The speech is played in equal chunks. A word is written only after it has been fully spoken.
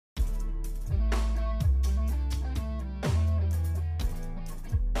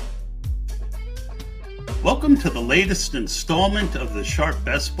Welcome to the latest installment of the Sharp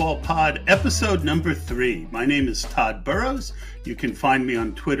Best Ball Pod, episode number 3. My name is Todd Burrows. You can find me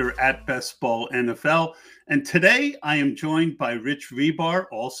on Twitter at BestBallNFL. And today I am joined by Rich Hribar,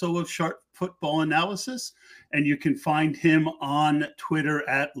 also of Sharp Football Analysis. And you can find him on Twitter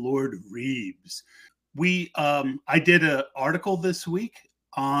at Lord Reeves. I did an article this week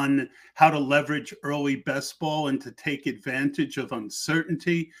on how to leverage early best ball and to take advantage of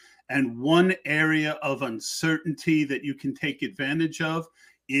uncertainty. And one area of uncertainty that you can take advantage of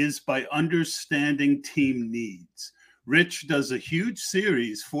is by understanding team needs. Rich does a huge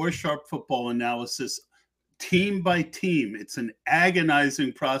series for Sharp Football Analysis, team by team. It's an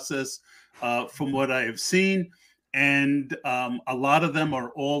agonizing process from what I have seen. And a lot of them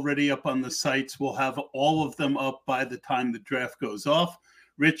are already up on the sites. We'll have all of them up by the time the draft goes off.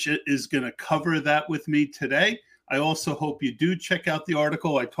 Rich is going to cover that with me today. I also hope you do check out the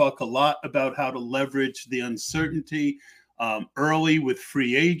article. I talk a lot about how to leverage the uncertainty early with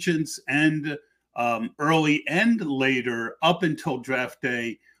free agents and early and later up until draft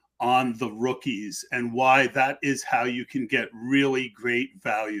day on the rookies, and why that is how you can get really great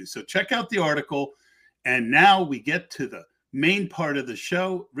value. So check out the article. And now we get to the main part of the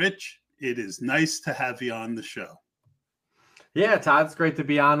show. Rich, it is nice to have you on the show. Yeah, Todd, it's great to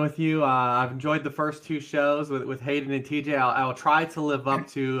be on with you. I've enjoyed the first two shows with Hayden and TJ. I will try to live up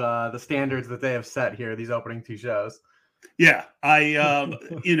to the standards that they have set here, these opening two shows. Yeah, I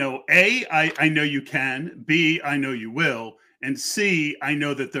know you can. B, I know you will. And C, I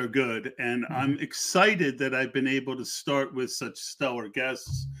know that they're good. And I'm excited that I've been able to start with such stellar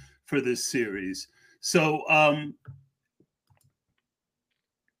guests for this series. So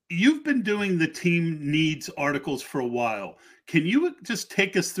you've been doing the team needs articles for a while. Can you just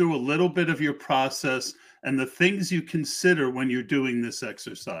take us through a little bit of your process and the things you consider when you're doing this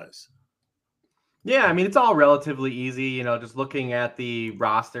exercise? Yeah, I mean, it's all relatively easy, just looking at the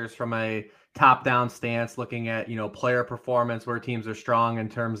rosters from a top-down stance, looking at, player performance, where teams are strong in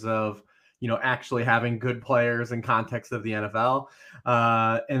terms of, actually having good players in context of the NFL.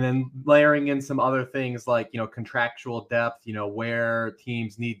 And then layering in some other things like, contractual depth, where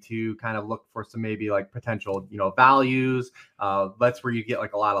teams need to kind of look for some maybe like potential, values. That's where you get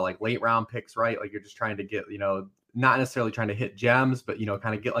like a lot of like late round picks, right? Like you're just trying to get, not necessarily trying to hit gems, but,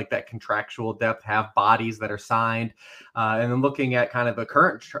 kind of get like that contractual depth, have bodies that are signed. And then looking at kind of the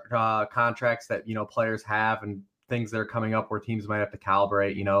current contracts that, players have and things that are coming up where teams might have to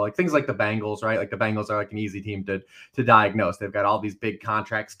calibrate, like things like the Bengals, right? Like the Bengals are like an easy team to diagnose. They've got all these big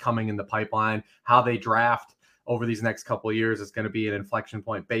contracts coming in the pipeline. How they draft over these next couple of years is going to be an inflection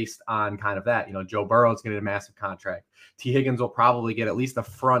point based on kind of that. Joe Burrow is going to get a massive contract. T. Higgins will probably get at least a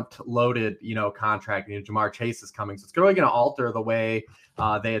front-loaded, contract. Jamar Chase is coming. So it's really going to alter the way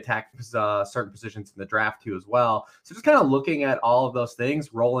they attack certain positions in the draft too as well. So just kind of looking at all of those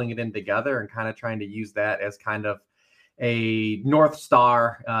things, rolling it in together and kind of trying to use that as kind of a North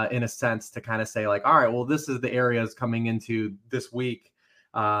Star in a sense to kind of say like, all right, well, this is the areas coming into this week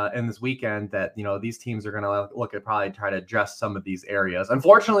and this weekend that, these teams are going to look at probably try to address some of these areas.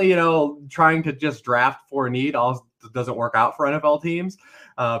 Unfortunately, trying to just draft for need also doesn't work out for NFL teams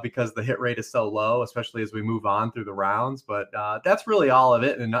because the hit rate is so low, especially as we move on through the rounds. But that's really all of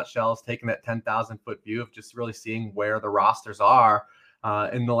it in a nutshell, is taking that 10,000 foot view of just really seeing where the rosters are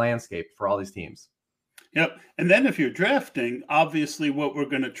in the landscape for all these teams. Yep. And then if you're drafting, obviously what we're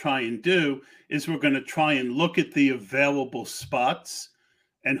going to try and do is we're going to try and look at the available spots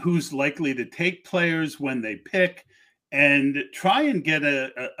and who's likely to take players when they pick, and try and get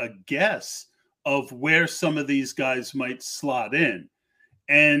a guess of where some of these guys might slot in.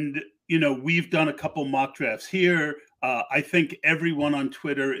 And, we've done a couple mock drafts here. I think everyone on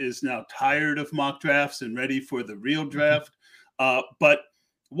Twitter is now tired of mock drafts and ready for the real draft. But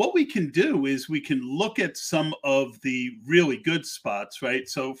what we can do is we can look at some of the really good spots, right?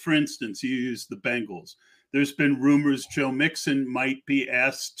 So, for instance, you use the Bengals. There's been rumors Joe Mixon might be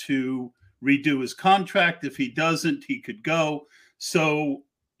asked to redo his contract. If he doesn't, he could go. So,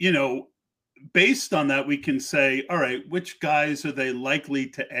 based on that, we can say, all right, which guys are they likely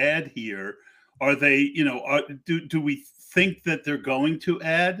to add here? Are they, do we think that they're going to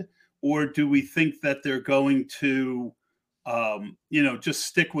add, or do we think that they're going to, just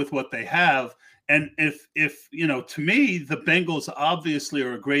stick with what they have? And if to me, the Bengals obviously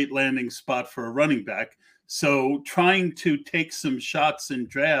are a great landing spot for a running back. So trying to take some shots in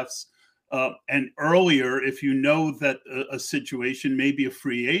drafts and earlier, if you know that a situation, maybe a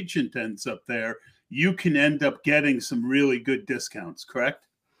free agent ends up there, you can end up getting some really good discounts, correct?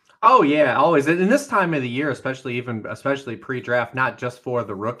 Oh yeah, always. And in this time of the year, especially pre-draft, not just for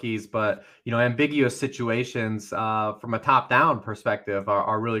the rookies, but ambiguous situations from a top-down perspective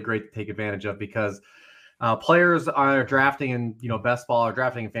are really great to take advantage of because players are drafting in best ball or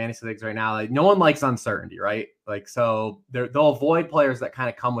drafting in fantasy leagues right now. Like no one likes uncertainty, right? Like so they'll avoid players that kind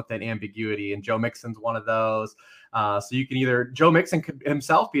of come with that ambiguity. And Joe Mixon's one of those. So you can Joe Mixon could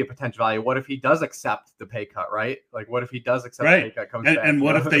himself be a potential value. What if he does accept the pay cut, right? Like what if he does accept the pay cut, comes back? And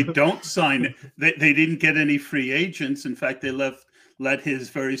what if they don't sign it? They didn't get any free agents. In fact, they let his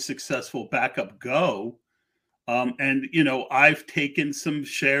very successful backup go. And I've taken some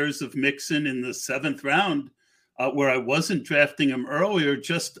shares of Mixon in the 7th round where I wasn't drafting him earlier,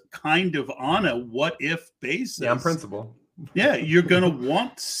 just kind of on a what if basis. Yeah, on principle. Yeah, you're going to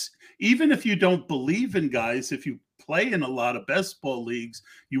want, even if you don't believe in guys, if you play in a lot of best ball leagues,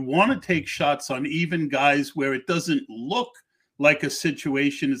 you want to take shots on even guys where it doesn't look like a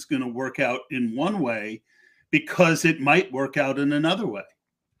situation is going to work out in one way because it might work out in another way.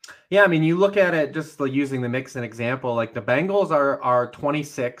 Yeah, I mean, you look at it just like using the Mixon example, like the Bengals are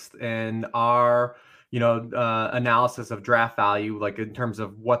 26th in our analysis of draft value, like in terms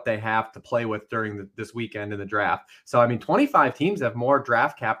of what they have to play with during this weekend in the draft. So, I mean, 25 teams have more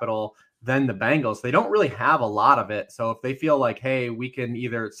draft capital than the Bengals. They don't really have a lot of it. So if they feel like, hey, we can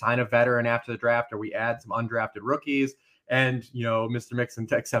either sign a veteran after the draft or we add some undrafted rookies and, Mr. Mixon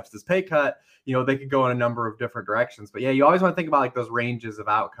accepts this pay cut, they could go in a number of different directions. But yeah, you always want to think about like those ranges of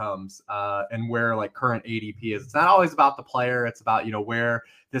outcomes and where like current ADP is. It's not always about the player. It's about, where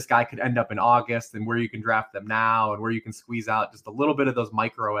this guy could end up in August and where you can draft them now and where you can squeeze out just a little bit of those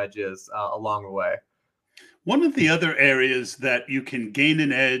micro edges along the way. One of the other areas that you can gain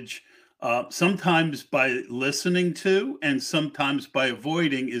an edge sometimes by listening to and sometimes by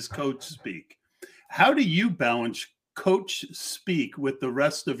avoiding is coach speak. How do you balance coach speak with the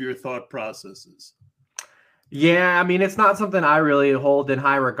rest of your thought processes? Yeah, I mean, it's not something I really hold in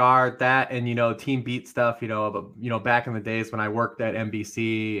high regard, that and, team beat stuff, back in the days when I worked at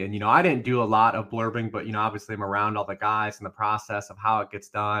NBC and, I didn't do a lot of blurbing, but, obviously I'm around all the guys and the process of how it gets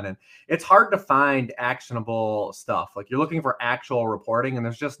done. And it's hard to find actionable stuff. Like you're looking for actual reporting and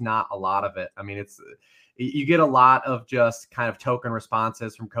there's just not a lot of it. I mean, you get a lot of just kind of token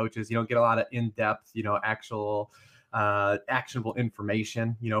responses from coaches. You don't get a lot of in-depth, actual actionable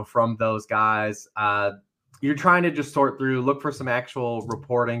information, from those guys. You're trying to just sort through, look for some actual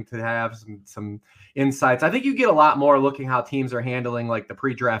reporting to have some insights. I think you get a lot more looking how teams are handling like the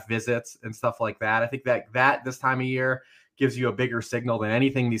pre-draft visits and stuff like that. I think that this time of year gives you a bigger signal than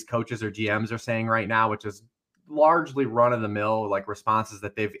anything these coaches or GMs are saying right now, which is largely run-of-the-mill like responses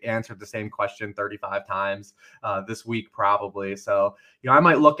that they've answered the same question 35 times this week probably. So, I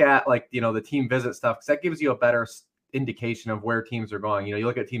might look at like, the team visit stuff because that gives you a better indication of where teams are going. You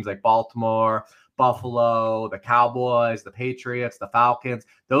look at teams like Baltimore, Buffalo, the Cowboys, the Patriots, the Falcons.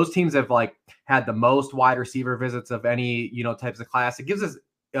 Those teams have like had the most wide receiver visits of any, types of class. It gives us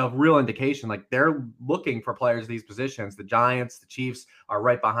a real indication like they're looking for players at these positions. The Giants, the Chiefs are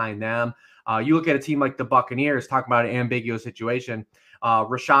right behind them. You look at a team like the Buccaneers, talking about an ambiguous situation.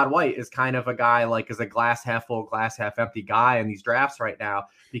 Rachaad White is kind of a guy like is a glass half full, glass half empty guy in these drafts right now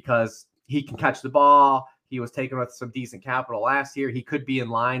because he can catch the ball. He was taken with some decent capital last year. He could be in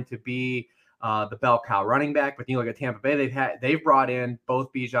line to be the bell cow running back. But you look at Tampa Bay, they've brought in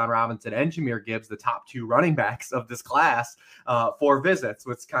both Bijan Robinson and Jahmyr Gibbs, the top 2 running backs of this class, for visits,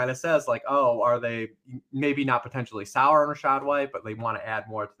 which kind of says like, oh, are they maybe not potentially sour on Rachaad White, but they want to add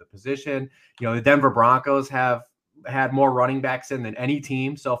more to the position. The Denver Broncos have had more running backs in than any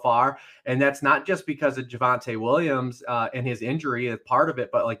team so far. And that's not just because of Javonte Williams and his injury as part of it,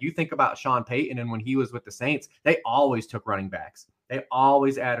 but like you think about Sean Payton and when he was with the Saints, they always took running backs. They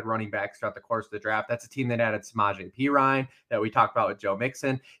always added running backs throughout the course of the draft. That's a team that added Samaje Perine that we talked about with Joe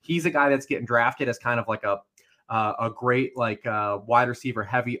Mixon. He's a guy that's getting drafted as kind of like a great like wide receiver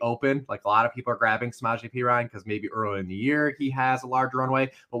heavy open. Like a lot of people are grabbing Samaje Perine because maybe early in the year he has a large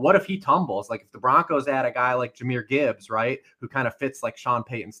runway. But what if he tumbles? Like if the Broncos add a guy like Jahmyr Gibbs, right, who kind of fits like Sean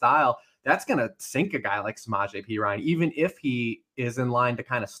Payton style, that's going to sink a guy like Samaje Perine, even if he is in line to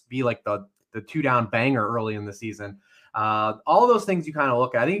kind of be like the 2-down banger early in the season. All of those things you kind of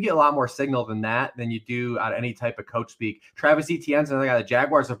look at. I think you get a lot more signal than that than you do out of any type of coach speak. Travis Etienne's another guy. The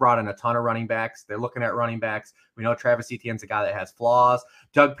Jaguars have brought in a ton of running backs. They're looking at running backs. We know Travis Etienne's a guy that has flaws.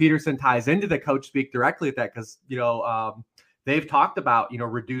 Doug Peterson ties into the coach speak directly at that because, they've talked about,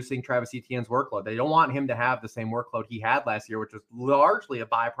 reducing Travis Etienne's workload. They don't want him to have the same workload he had last year, which was largely a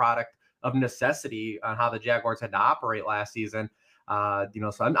byproduct of necessity on how the Jaguars had to operate last season.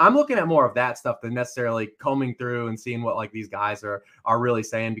 So I'm looking at more of that stuff than necessarily combing through and seeing what like these guys are really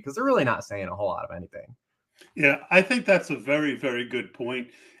saying, because they're really not saying a whole lot of anything. Yeah, I think that's a very, very good point.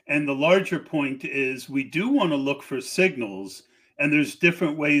 And the larger point is we do want to look for signals, and there's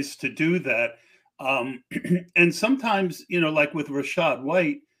different ways to do that. Um, and sometimes, like with Rachaad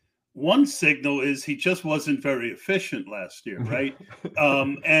White, one signal is he just wasn't very efficient last year, right?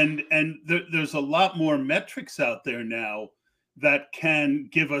 There's a lot more metrics out there now that can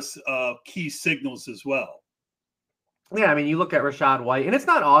give us key signals as well. Yeah, I mean, you look at Rachaad White, and it's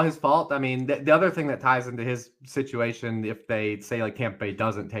not all his fault. I mean, the other thing that ties into his situation, if they say like Tampa Bay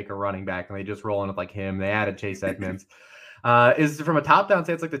doesn't take a running back and they just roll in with like him, they added Chase Edmonds, is from a top-down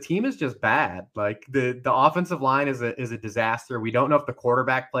stance, like the team is just bad. Like the offensive line is a disaster. We don't know if the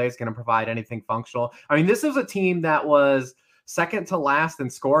quarterback play is going to provide anything functional. I mean, this was a team that was second to last in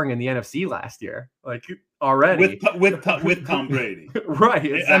scoring in the NFC last year. Like already with Tom Brady, right?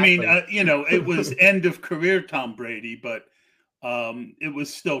 Exactly. I mean, it was end of career Tom Brady, but it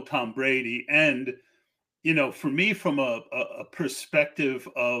was still Tom Brady. And for me, from a perspective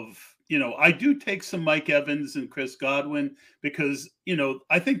of I do take some Mike Evans and Chris Godwin because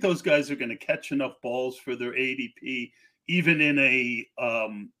I think those guys are going to catch enough balls for their ADP, even in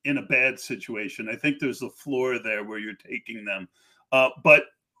a bad situation. I think there's a floor there where you're taking them, but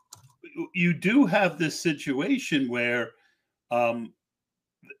you do have this situation where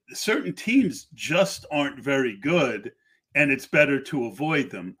certain teams just aren't very good, and it's better to avoid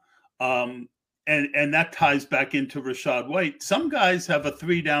them. And that ties back into Rachaad White. Some guys have a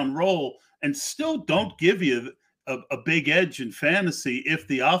 3-down role and still don't give you a big edge in fantasy if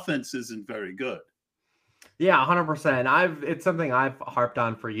the offense isn't very good. Yeah, 100%. It's something I've harped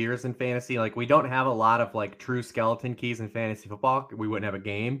on for years in fantasy. Like, we don't have a lot of like true skeleton keys in fantasy football. We wouldn't have a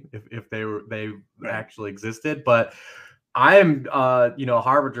game if they right. actually existed. But I am, a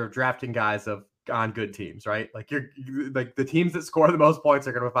harbinger of drafting guys on good teams, right? Like like the teams that score the most points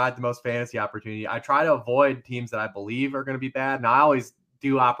are going to provide the most fantasy opportunity. I try to avoid teams that I believe are going to be bad. Now, I always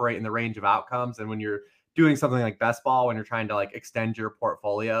do operate in the range of outcomes, and when you're doing something like best ball, when you're trying to like extend your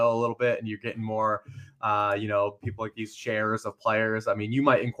portfolio a little bit and you're getting more, people like these shares of players. I mean, you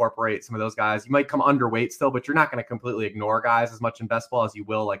might incorporate some of those guys. You might come underweight still, but you're not going to completely ignore guys as much in best ball as you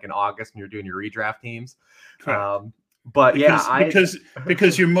will like in August when you're doing your redraft teams. But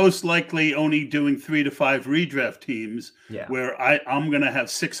because you're most likely only doing 3 to 5 redraft teams, where I'm going to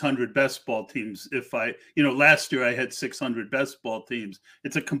have 600 best ball teams. If last year I had 600 best ball teams,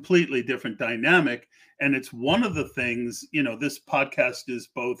 it's a completely different dynamic. And it's one of the things, this podcast is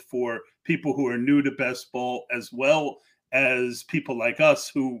both for people who are new to best ball as well as people like us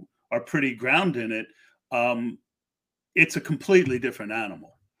who are pretty grounded in it. It's a completely different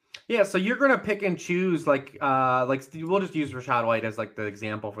animal. Yeah, so you're going to pick and choose, like we'll just use Rachaad White as like the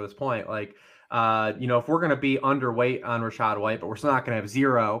example for this point. Like, if we're going to be underweight on Rachaad White, but we're still not going to have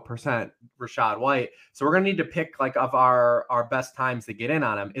 0% Rachaad White. So we're going to need to pick like of our best times to get in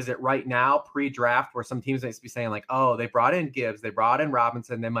on him. Is it right now pre-draft where some teams might be saying like, oh, they brought in Gibbs, they brought in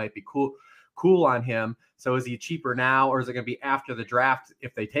Robinson, they might be cool on him. So is he cheaper now, or is it going to be after the draft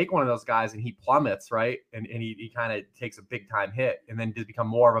if they take one of those guys and he plummets, right? And he kind of takes a big time hit, and then does become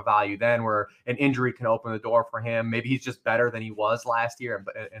more of a value then where an injury can open the door for him. Maybe he's just better than he was last year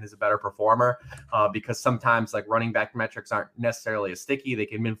and is a better performer, because sometimes like running back metrics aren't necessarily as sticky. They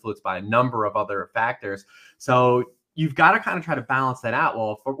can be influenced by a number of other factors. So you've got to kind of try to balance that out.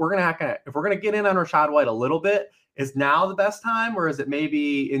 Well, if we're going to get in on Rachaad White a little bit, is now the best time, or is it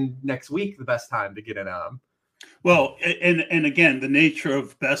maybe in next week the best time to get in on him? Well, and again, the nature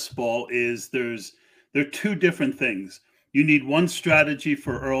of best ball is there are two different things. You need one strategy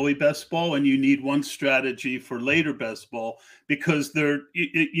for early best ball, and you need one strategy for later best ball, because the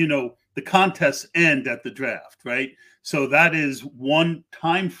contests end at the draft, right? So that is one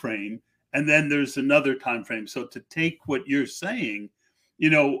time frame, and then there's another time frame. So to take what you're saying,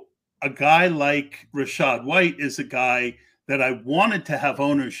 a guy like Rachaad White is a guy that I wanted to have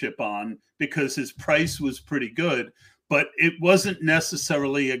ownership on because his price was pretty good, but it wasn't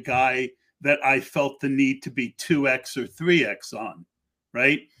necessarily a guy that I felt the need to be 2x or 3x on,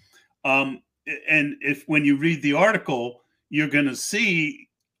 right? And when you read the article, you're going to see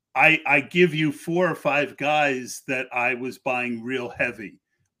I give you 4 or 5 guys that I was buying real heavy,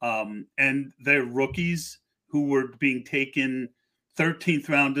 and they're rookies who were being taken 13th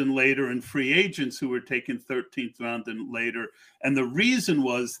round and later, and free agents who were taken 13th round and later. And the reason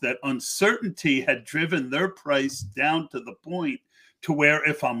was that uncertainty had driven their price down to the point to where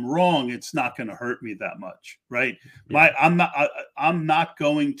if I'm wrong, it's not going to hurt me that much, right? Yeah. I'm not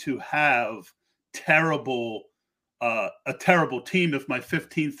going to have terrible a terrible team if my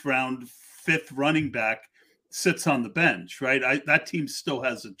 15th round, fifth running back sits on the bench, right? That team still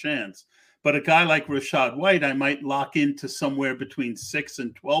has a chance. But a guy like Rachaad White, I might lock into somewhere between 6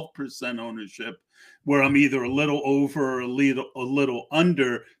 and 12% ownership, where I'm either a little over or a little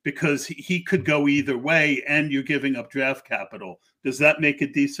under, because he could go either way, and you're giving up draft capital. Does that make a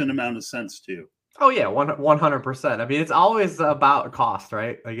decent amount of sense to you? Oh yeah, 100%. I mean, it's always about cost,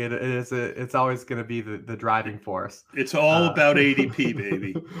 right? Like it's always going to be the driving force. It's all about ADP,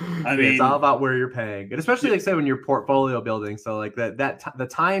 baby. I mean, it's all about where you're paying, and especially like say when you're portfolio building. So like the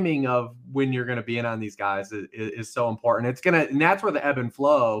timing of when you're going to be in on these guys is so important. And that's where the ebb and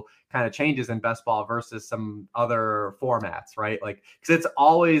flow kind of changes in best ball versus some other formats, right? Like because it's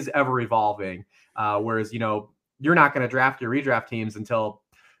always ever evolving. Whereas you're not going to draft your redraft teams until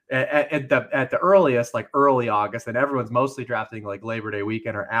at the earliest, like early August, and everyone's mostly drafting like Labor Day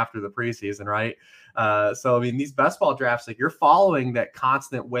weekend or after the preseason, right? So I mean, these best ball drafts, like you're following that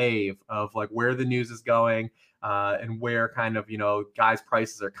constant wave of like where the news is going, and where kind of guys'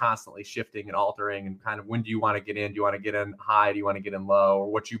 prices are constantly shifting and altering, and kind of when do you want to get in? Do you want to get in high? Do you want to get in low?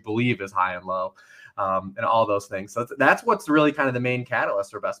 Or what you believe is high and low, and all those things. So that's what's really kind of the main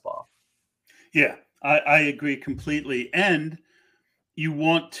catalyst for best ball. Yeah, I agree completely, and you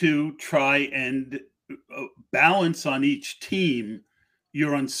want to try and balance on each team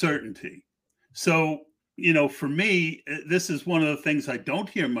your uncertainty. So, for me, this is one of the things I don't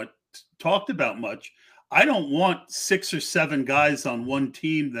hear much talked about much. I don't want 6 or 7 guys on one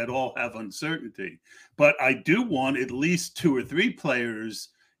team that all have uncertainty, but I do want at least 2 or 3 players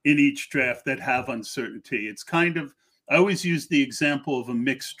in each draft that have uncertainty. It's kind of, I always use the example of a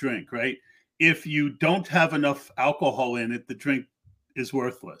mixed drink, right? If you don't have enough alcohol in it, the drink is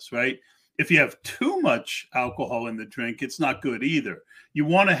worthless, right? If you have too much alcohol in the drink, it's not good either. You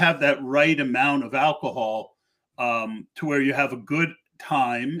want to have that right amount of alcohol to where you have a good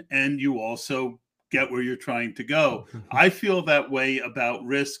time and you also get where you're trying to go. I feel that way about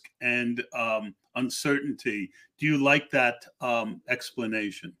risk and uncertainty. Do you like that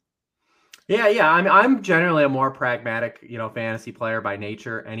explanation? Yeah. I mean, I'm generally a more pragmatic, fantasy player by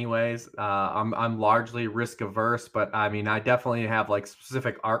nature anyways. I'm largely risk averse, but I mean, I definitely have like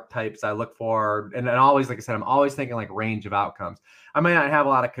specific archetypes I look for. And always, like I said, I'm always thinking like range of outcomes. I may not have a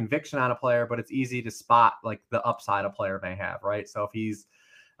lot of conviction on a player, but it's easy to spot like the upside a player may have, right? So if he's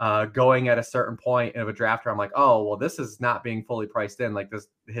going at a certain point of a draft where I'm like, oh, well, this is not being fully priced in, like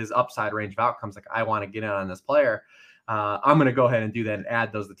his upside range of outcomes, like I want to get in on this player. I'm going to go ahead and do that and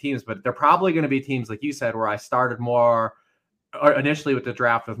add those to teams, but they're probably going to be teams like you said, where I started more initially with the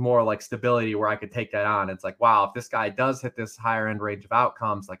draft with more like stability where I could take that on. It's like, wow, if this guy does hit this higher end range of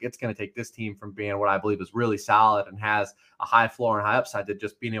outcomes, like it's going to take this team from being what I believe is really solid and has a high floor and high upside to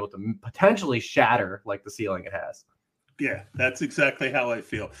just being able to potentially shatter like the ceiling it has. Yeah, that's exactly how I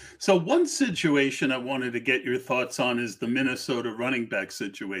feel. So one situation I wanted to get your thoughts on is the Minnesota running back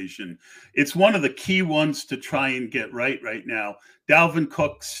situation. It's one of the key ones to try and get right now. Dalvin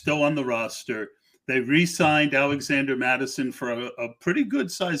Cooks still on the roster. They re-signed Alexander Mattison for a pretty good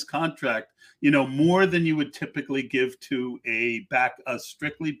sized contract, more than you would typically give to a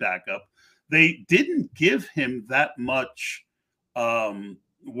strictly backup. They didn't give him that much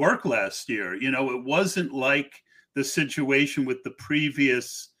work last year. It wasn't like the situation with the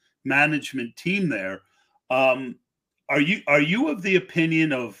previous management team there. Are you of the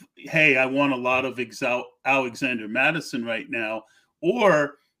opinion of, hey, I want a lot of Alexander Mattison right now,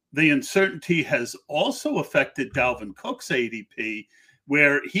 or the uncertainty has also affected Dalvin Cook's ADP,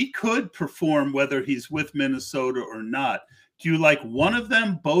 where he could perform whether he's with Minnesota or not? Do you like one of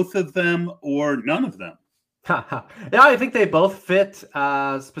them, both of them, or none of them? Yeah, I think they both fit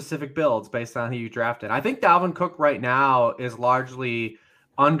specific builds based on who you drafted. I think Dalvin Cook right now is largely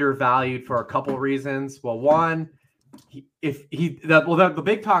undervalued for a couple of reasons. Well, one, the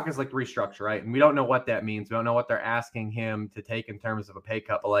big talk is like restructure, right? And we don't know what that means. We don't know what they're asking him to take in terms of a pay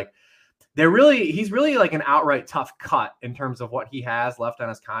cut, but like he's really like an outright tough cut in terms of what he has left on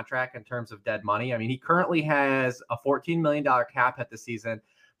his contract in terms of dead money. I mean, he currently has a $14 million cap hit this season,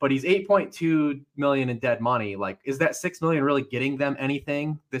 but he's $8.2 million in dead money. Like, is that $6 million really getting them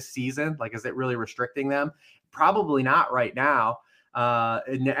anything this season? Like, is it really restricting them? Probably not right now.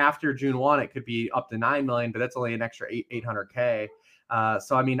 And after June 1, it could be up to $9 million, but that's only an extra $800K.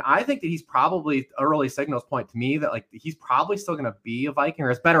 So, I mean, I think that he's probably early signals point to me that like he's probably still going to be a Viking, or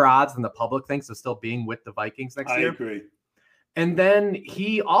has better odds than the public thinks of still being with the Vikings next year. I agree. And then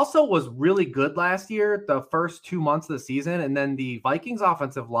he also was really good last year, the first 2 months of the season. And then the Vikings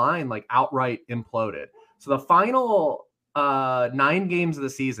offensive line like outright imploded. So the final 9 games of the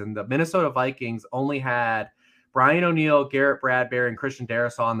season, the Minnesota Vikings only had Brian O'Neill, Garrett Bradbury, and Christian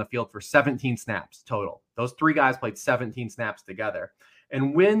Darrisaw on the field for 17 snaps total. Those 3 guys played 17 snaps together.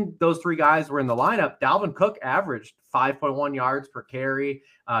 And when those 3 guys were in the lineup, Dalvin Cook averaged 5.1 yards per carry.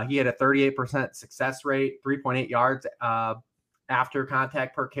 He had a 38% success rate, 3.8 yards after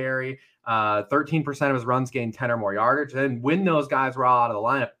contact per carry. 13% of his runs gained 10 or more yardage. And when those guys were all out of the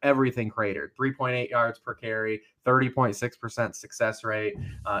lineup, everything cratered. 3.8 yards per carry, 30.6% success rate.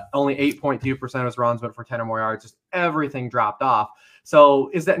 Only 8.2% of his runs went for 10 or more yards. Just everything dropped off. So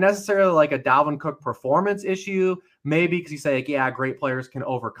is that necessarily like a Dalvin Cook performance issue? Maybe, because you say, like, yeah, great players can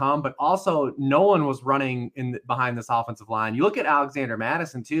overcome, but also no one was running behind this offensive line. You look at Alexander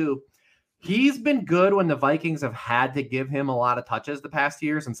Mattison too. He's been good when the Vikings have had to give him a lot of touches the past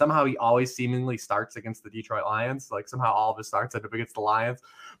years, and somehow he always seemingly starts against the Detroit Lions. Like, somehow all of his starts end up against the Lions.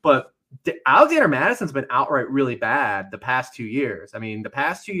 But Alexander Madison's been outright really bad the past 2 years. I mean, the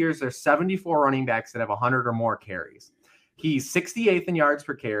past 2 years, there's 74 running backs that have 100 or more carries. He's 68th in yards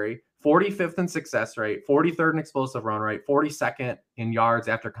per carry, 45th in success rate, 43rd in explosive run rate, 42nd in yards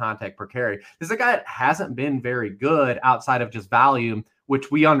after contact per carry. This is a guy that hasn't been very good outside of just volume, which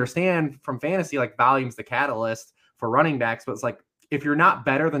we understand from fantasy, like volume's the catalyst for running backs. But it's like, if you're not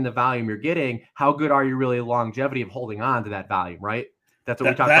better than the volume you're getting, how good are you really longevity of holding on to that volume, right? That's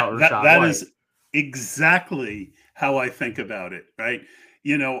what we talked about. That is exactly how I think about it, right?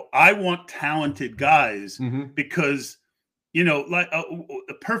 You know, I want talented guys because, you know, like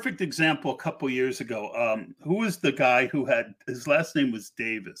a perfect example a couple years ago, who was the guy who had, his last name was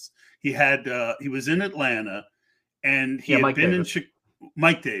Davis. He was in Atlanta, and he had been in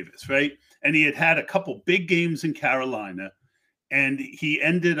Mike Davis, right? And he had a couple big games in Carolina, and he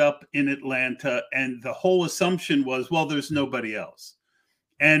ended up in Atlanta, and the whole assumption was, well, there's nobody else.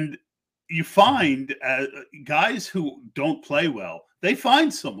 And you find guys who don't play well, they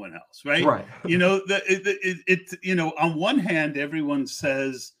find someone else, right? Right. You know, you know, on one hand, everyone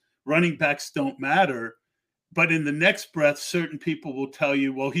says running backs don't matter, but in the next breath, certain people will tell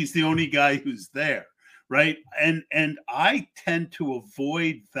you, well, he's the only guy who's there, right? And I tend to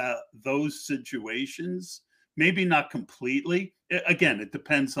avoid those situations, maybe not completely. Again, it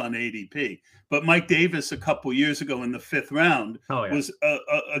depends on ADP. But Mike Davis a couple years ago in the 5th round was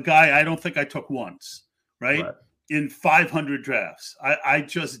a guy I don't think I took once, right? In 500 drafts. I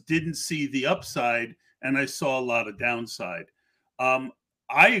just didn't see the upside, and I saw a lot of downside. I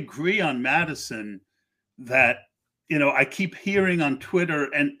agree on Mattison that, you know, I keep hearing on Twitter,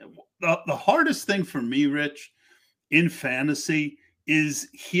 and the hardest thing for me, Rich, in fantasy is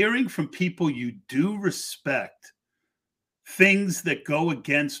hearing from people you do respect things that go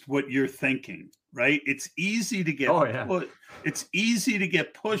against what you're thinking, right? It's easy to get it's easy to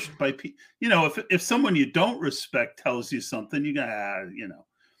get pushed by people. You know, if someone you don't respect tells you something, you go, you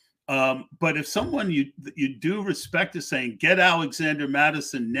know. But if someone you do respect is saying, get Alexander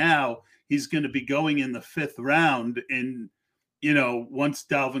Mattison now, he's going to be going in the 5th round in, you know, once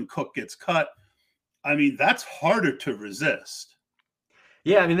Dalvin Cook gets cut, I mean, that's harder to resist.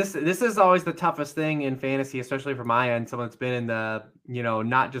 Yeah, I mean, this is always the toughest thing in fantasy, especially from my end, someone that's been in the, you know,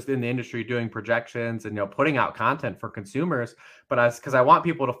 not just in the industry doing projections and, you know, putting out content for consumers, but because I want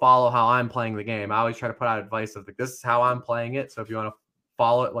people to follow how I'm playing the game. I always try to put out advice of, like, this is how I'm playing it. So if you want to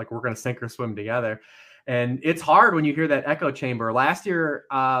follow it, like, we're going to sink or swim together. And it's hard when you hear that echo chamber. Last year,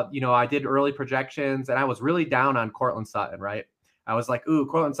 you know, I did early projections, and I was really down on Courtland Sutton, right? I was like, ooh,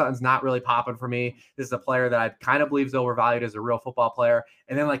 Courtland Sutton's not really popping for me. This is a player that I kind of believe is overvalued as a real football player.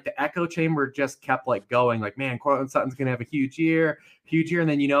 And then, like, the echo chamber just kept, like, going, like, man, Courtland Sutton's going to have a huge year. And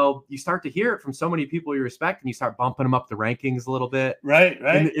then, you know, you start to hear it from so many people you respect, and you start bumping them up the rankings a little bit. Right.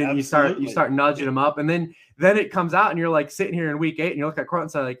 And you start nudging them up. And then it comes out, and you're, like, sitting here in week 8, and you look at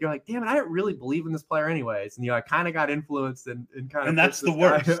Courtland Sutton, like, you're like, damn it, I didn't really believe in this player anyways. And, you know, I kind of got influenced and kind of. And that's the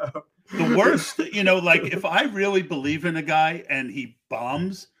worst. The worst, you know, like, if I really believe in a guy and he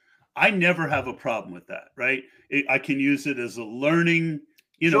bombs, I never have a problem with that, right? I can use it as a learning,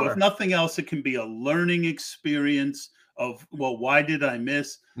 you know, if nothing else, it can be a learning experience of, well, why did I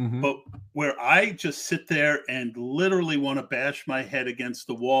miss? But where I just sit there and literally want to bash my head against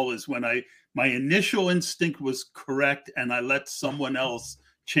the wall is when my initial instinct was correct and I let someone else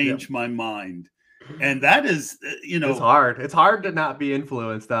change my mind. And that is, you know, it's hard to not be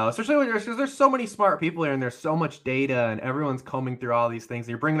influenced, though, especially when there's so many smart people here and there's so much data and everyone's combing through all these things.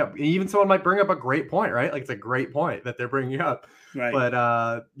 And you're bringing up, even someone might bring up a great point, right? Like, it's a great point that they're bringing up. Right.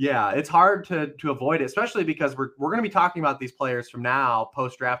 But yeah, it's hard to avoid it, especially because we're going to be talking about these players from now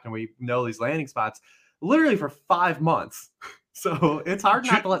post draft, and we know these landing spots literally for 5 months. So it's hard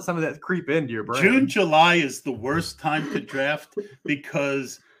not to let some of that creep into your brain. June, July is the worst time to draft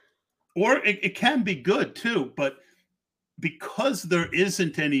because or it can be good too, but because there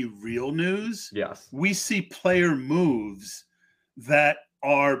isn't any real news, Yes. we see player moves that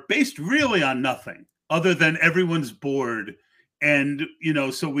are based really on nothing other than everyone's bored. And,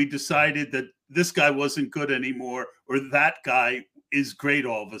 so we decided that this guy wasn't good anymore, or that guy is great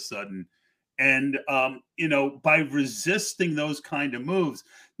all of a sudden. And, by resisting those kind of moves.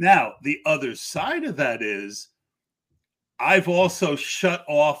 Now, the other side of that is I've also shut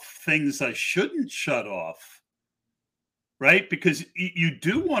off things I shouldn't shut off, right? Because you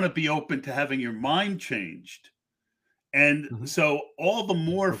do want to be open to having your mind changed. And so all the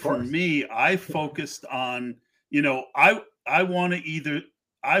more for me, I focused on, I want to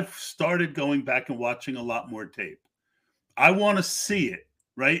I've started going back and watching a lot more tape. I want to see it,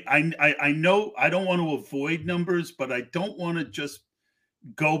 right? I know I don't want to avoid numbers, but I don't want to just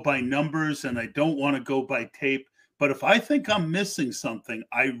go by numbers, and I don't want to go by tape. But if I think I'm missing something,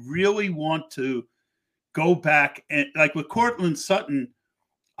 I really want to go back and, like with Cortland Sutton,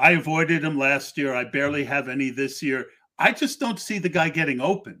 I avoided him last year. I barely have any this year. I just don't see the guy getting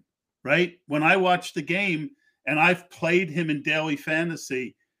open, right? When I watch the game, and I've played him in daily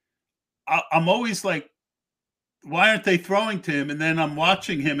fantasy, I'm always like, why aren't they throwing to him? And then I'm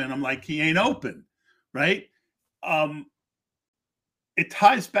watching him and I'm like, he ain't open, right? It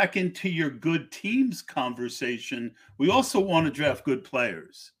ties back into your good teams conversation. We also want to draft good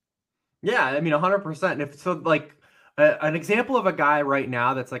players. Yeah, I mean, 100%. And if so, like an example of a guy right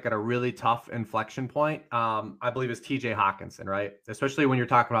now that's like at a really tough inflection point, I believe is TJ Hockenson, right? Especially when you're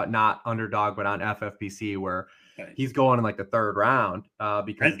talking about not underdog, but on FFPC, where he's going in like the third round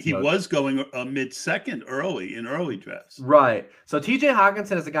because and he was going mid-second in early drafts. Right. So TJ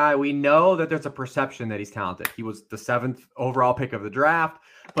Hockenson is a guy, we know that there's a perception that he's talented. He was the 7th overall pick of the draft,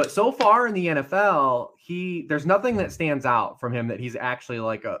 but so far in the NFL, there's nothing that stands out from him that he's actually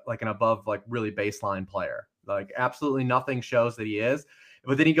like an above, like really baseline player. Like absolutely nothing shows that he is.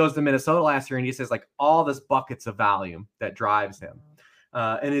 But then he goes to Minnesota last year and he says like all this buckets of volume that drives him.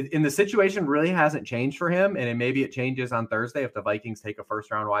 And the situation really hasn't changed for him. And maybe it changes on Thursday if the Vikings take a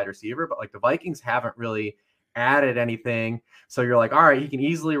first-round wide receiver. But like the Vikings haven't really added anything. So you're like, all right, he can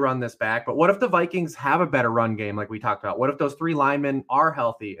easily run this back. But what if the Vikings have a better run game like we talked about? What if those 3 linemen are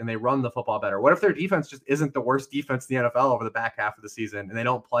healthy and they run the football better? What if their defense just isn't the worst defense in the NFL over the back half of the season and they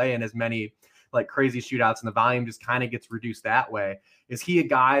don't play in as many like crazy shootouts and the volume just kind of gets reduced that way? Is he a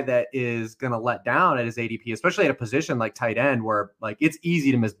guy that is going to let down at his ADP, especially at a position like tight end where like it's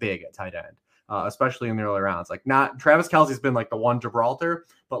easy to miss big at tight end, especially in the early rounds? Like not Travis Kelce's been like the one Gibraltar,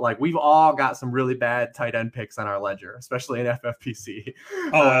 but like we've all got some really bad tight end picks on our ledger, especially in FFPC.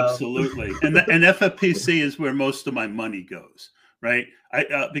 Oh, absolutely. And FFPC is where most of my money goes, right?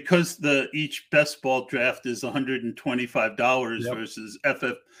 Because each best ball draft is $125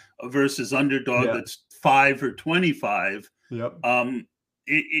 versus underdog that's $5 or $25. Yep.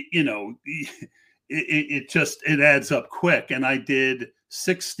 It adds up quick. And I did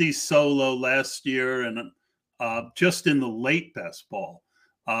 60 solo last year, and just in the late best ball.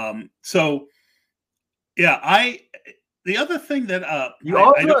 The other thing that you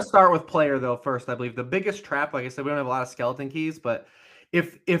always want to start with player though first. I believe the biggest trap, like I said, we don't have a lot of skeleton keys, but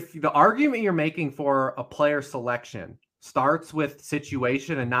if the argument you're making for a player selection starts with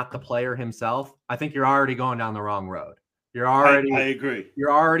situation and not the player himself, I think you're already going down the wrong road. I agree.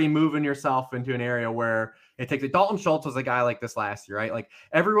 You're already moving yourself into an area where it takes it. Dalton Schultz was a guy like this last year, right? Like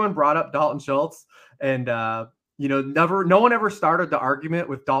everyone brought up Dalton Schultz, and no one ever started the argument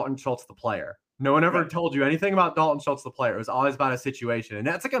with Dalton Schultz the player. No one ever told you anything about Dalton Schultz the player. It was always about a situation, and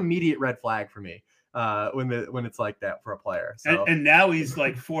that's like an immediate red flag for me when it's like that for a player. So and now he's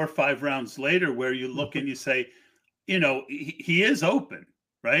like 4 or 5 rounds later, where you look and you say, he is open.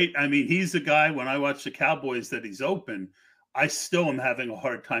 Right. I mean, he's a guy, when I watch the Cowboys, that he's open. I still am having a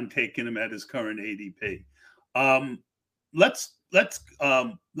hard time taking him at his current ADP. Let's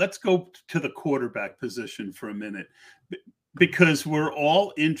go to the quarterback position for a minute, because we're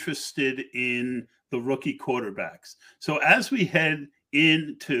all interested in the rookie quarterbacks. So as we head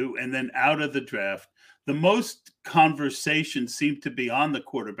into and then out of the draft, the most conversation seemed to be on the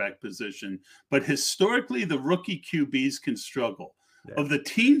quarterback position, but historically the rookie QBs can struggle. Yeah. Of the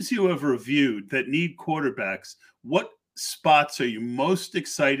teams you have reviewed that need quarterbacks, what spots are you most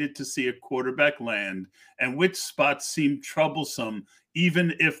excited to see a quarterback land, and which spots seem troublesome,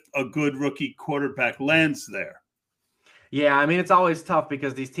 even if a good rookie quarterback lands there? Yeah, I mean, it's always tough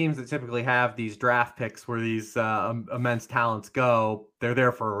because these teams that typically have these draft picks where these immense talents go, they're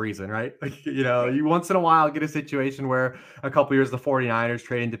there for a reason, right? Like, you once in a while get a situation where a couple years the 49ers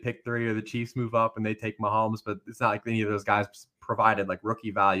trade into pick 3 or the Chiefs move up and they take Mahomes, but it's not like any of those guys provided like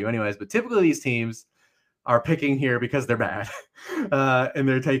rookie value anyways. But typically these teams are picking here because they're bad and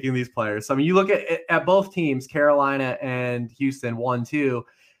they're taking these players. So I mean, you look at both teams, Carolina and Houston, 1-2.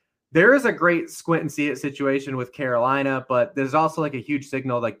 There is a great squint and see it situation with Carolina, but there's also like a huge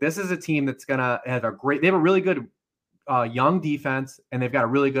signal. Like this is a team that's going to have they have a really good young defense, and they've got a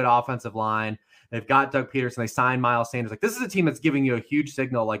really good offensive line. They've got Doug Peterson. They signed Miles Sanders. Like this is a team that's giving you a huge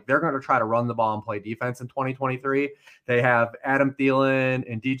signal. Like they're going to try to run the ball and play defense in 2023. They have Adam Thielen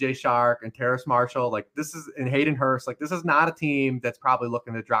and DJ Shark and Terrace Marshall. Like this is, and Hayden Hurst. Like this is not a team that's probably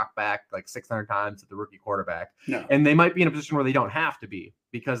looking to drop back like 600 times at the rookie quarterback. No. And they might be in a position where they don't have to be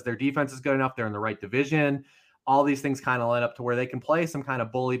because their defense is good enough. They're in the right division. All these things kind of line up to where they can play some kind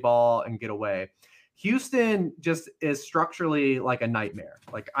of bully ball and get away. Houston just is structurally like a nightmare.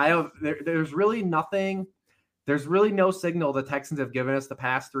 Like there's really nothing. There's really no signal the Texans have given us the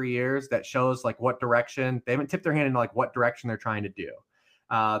past 3 years that shows like what direction they haven't tipped their hand in, like what direction they're trying to do.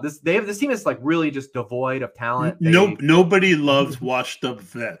 This team is like really just devoid of talent. Nobody loves washed up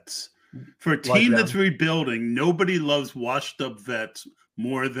vets. For a team that's rebuilding, nobody loves washed up vets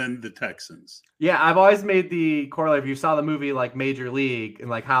more than the Texans. Yeah, I've always made the correlate. If you saw the movie like Major League and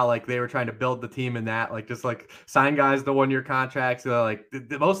like how like they were trying to build the team in that, like just like sign guys to 1-year contracts. Like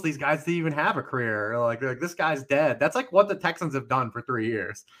most of these guys didn't even have a career. Like this guy's dead. That's like what the Texans have done for 3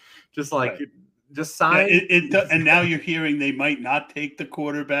 years. Just like just sign. Yeah, and now you're hearing they might not take the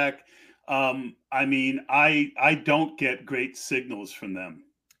quarterback. I mean, I don't get great signals from them.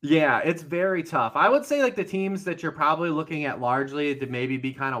 Yeah, it's very tough. I would say like the teams that you're probably looking at largely to maybe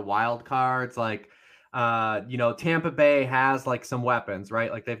be kind of wild cards, like, Tampa Bay has like some weapons,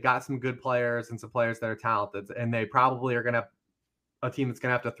 right? Like they've got some good players and some players that are talented, and they probably are going to a team that's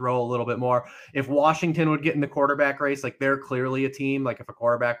going to have to throw a little bit more. If Washington would get in the quarterback race, like they're clearly a team, like if a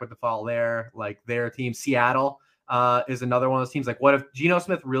quarterback would fall there, like their team. Seattle is another one of those teams. Like what if Geno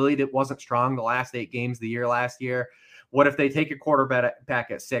Smith really wasn't strong the last 8 games of the year last year? What if they take a quarterback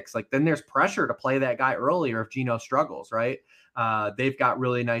back at 6? Like then there's pressure to play that guy earlier if Geno struggles, right? They've got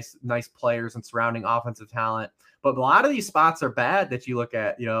really nice players and surrounding offensive talent. But a lot of these spots are bad that you look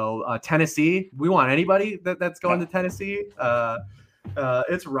at, Tennessee. We want anybody that's going to Tennessee.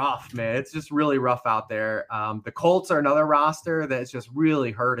 It's rough, man. It's just really rough out there. The Colts are another roster that's just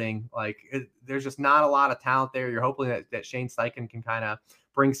really hurting. Like there's just not a lot of talent there. You're hoping that Shane Steichen can kind of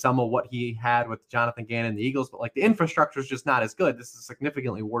bring some of what he had with Jonathan Gannon and the Eagles, but like the infrastructure is just not as good. This is a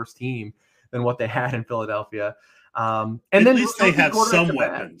significantly worse team than what they had in Philadelphia. And at then least they have some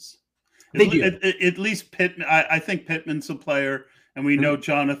weapons. They do. At least Pittman. I think Pittman's a player, and we know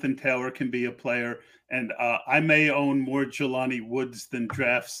Jonathan Taylor can be a player. And I may own more Jelani Woods than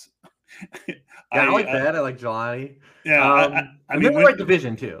drafts. I like that. I like Jelani. Yeah, I mean, we're right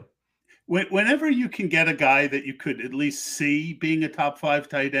division too. Whenever you can get a guy that you could at least see being a top 5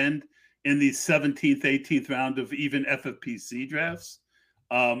 tight end in the 17th, 18th round of even FFPC drafts,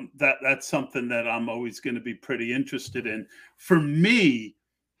 that's something that I'm always going to be pretty interested in. For me,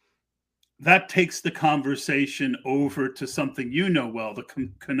 that takes the conversation over to something well, the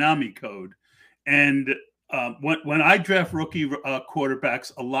Konami code. And when I draft rookie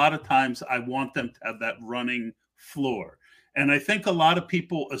quarterbacks, a lot of times I want them to have that running floor. And I think a lot of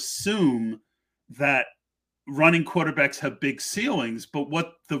people assume that running quarterbacks have big ceilings, but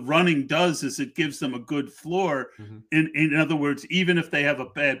what the running does is it gives them a good floor. Mm-hmm. In other words, even if they have a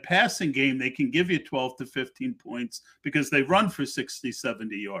bad passing game, they can give you 12 to 15 points because they run for 60,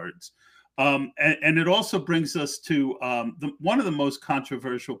 70 yards. And it also brings us to one of the most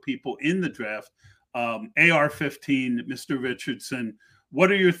controversial people in the draft, AR-15, Mr. Richardson.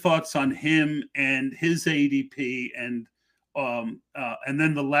 What are your thoughts on him and his ADP? And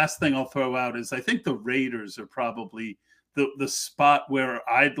then the last thing I'll throw out is I think the Raiders are probably the spot where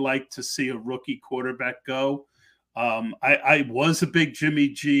I'd like to see a rookie quarterback go. I was a big Jimmy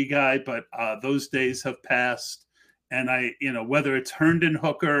G guy, but those days have passed. And whether it's Herndon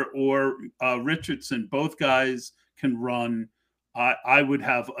Hooker or Richardson, both guys can run. I would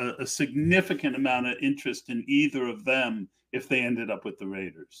have a significant amount of interest in either of them if they ended up with the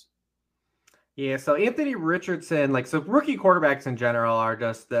Raiders. Yeah, so Anthony Richardson, rookie quarterbacks in general are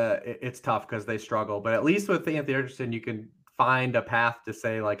just it's tough because they struggle. But at least with Anthony Richardson, you can find a path to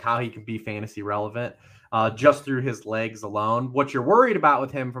say like how he can be fantasy relevant just through his legs alone. What you're worried about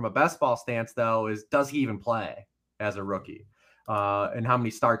with him from a best ball stance, though, is does he even play as a rookie? And how many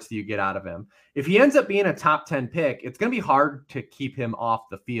starts do you get out of him? If he ends up being a top 10 pick, it's going to be hard to keep him off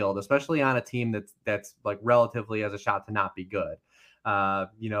the field, especially on a team that's like relatively has a shot to not be good.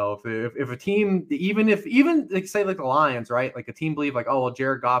 If a team, even like say like the Lions, right? Like a team believe like, oh, well,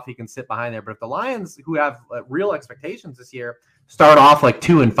 Jared Goff, he can sit behind there. But if the Lions, who have real expectations this year, start off like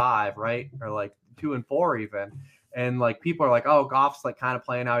 2-5, right? Or like 2-4 even. And like people are like, oh, Goff's like kind of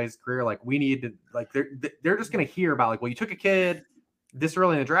playing out his career. Like we need to like they're just going to hear about like, well, you took a kid this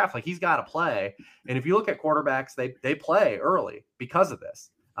early in the draft, like he's got to play. And if you look at quarterbacks, they play early because of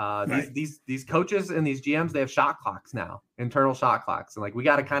this. Right. These coaches and these GMs, they have shot clocks now, internal shot clocks. And like, we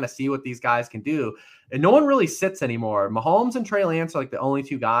got to kind of see what these guys can do. And no one really sits anymore. Mahomes and Trey Lance are like the only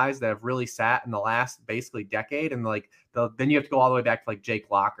two guys that have really sat in the last basically decade. And like, then you have to go all the way back to like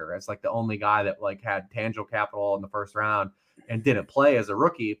Jake Locker as like the only guy that like had tangible capital in the first round and didn't play as a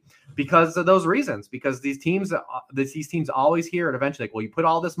rookie because of those reasons, because these teams always hear it eventually. Like, well, you put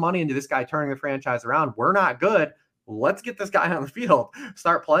all this money into this guy turning the franchise around. We're not good. Let's get this guy on the field,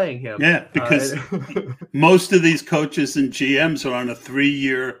 start playing him. Yeah, because most of these coaches and GMs are on a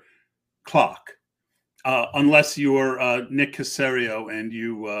 3-year clock, unless you're Nick Caserio and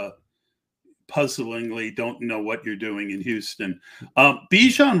you puzzlingly don't know what you're doing in Houston.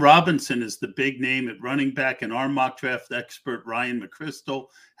 Bijan Robinson is the big name at running back, and our mock draft expert Ryan McChrystal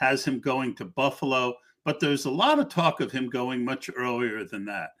has him going to Buffalo, but there's a lot of talk of him going much earlier than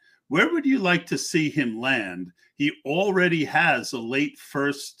that. Where would you like to see him land? He already has a late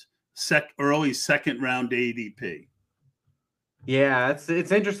early second round ADP. Yeah, it's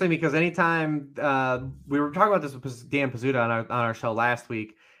interesting because anytime we were talking about this with Dan Pizzuta on our show last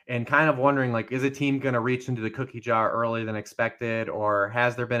week, and kind of wondering, like, is a team going to reach into the cookie jar earlier than expected, or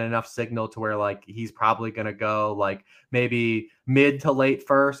has there been enough signal to where like he's probably going to go like maybe mid to late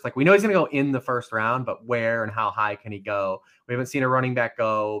first? Like, we know he's going to go in the first round, but where and how high can he go? We haven't seen a running back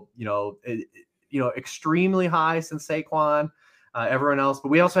go, extremely high since Saquon. Everyone else, but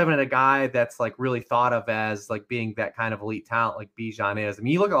we also haven't had a guy that's like really thought of as like being that kind of elite talent like Bijan is. I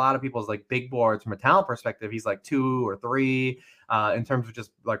mean, you look at a lot of people's like big boards from a talent perspective, he's like 2 or 3 in terms of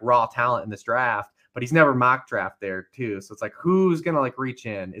just like raw talent in this draft, but he's never mock draft there too. So it's like, who's going to like reach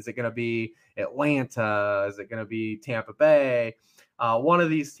in? Is it going to be Atlanta? Is it going to be Tampa Bay? One of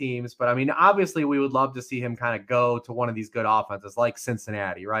these teams. But I mean, obviously we would love to see him kind of go to one of these good offenses like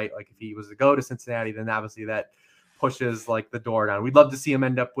Cincinnati, right? Like if he was to go to Cincinnati, then obviously that pushes like the door down. We'd love to see him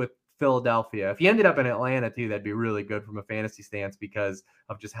end up with Philadelphia. If he ended up in Atlanta too, that'd be really good from a fantasy stance because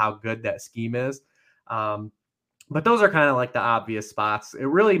of just how good that scheme is. But those are kind of like the obvious spots. It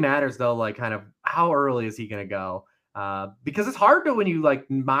really matters though, like kind of how early is he going to go? Because it's hard to, when you like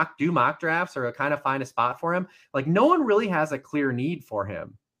do mock drafts or kind of find a spot for him, like no one really has a clear need for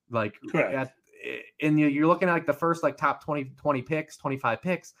him. Like you're looking at like the first like top 20 picks, 25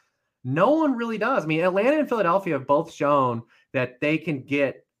 picks. No one really does. I mean, Atlanta and Philadelphia have both shown that they can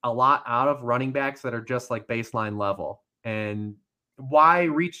get a lot out of running backs that are just like baseline level. And why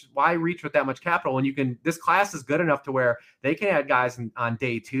reach with that much capital when you can? This class is good enough to where they can add guys on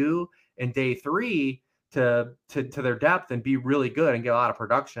day 2 and day 3 to their depth and be really good and get a lot of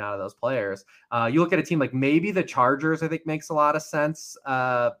production out of those players. You look at a team like maybe the Chargers, I think makes a lot of sense.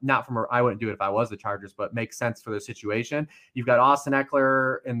 I wouldn't do it if I was the Chargers, but makes sense for their situation. You've got Austin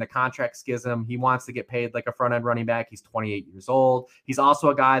Eckler in the contract schism. He wants to get paid like a front end running back. He's 28 years old. He's also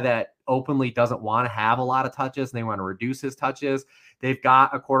a guy that openly doesn't want to have a lot of touches and they want to reduce his touches. They've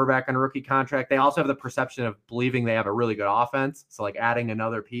got a quarterback on a rookie contract. They also have the perception of believing they have a really good offense. So like adding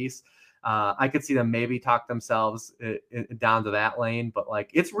another piece, I could see them maybe talk themselves down to that lane, but like,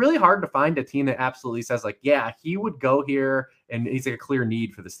 it's really hard to find a team that absolutely says like, yeah, he would go here and he's like a clear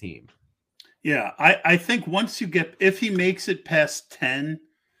need for this team. Yeah. I think if he makes it past 10,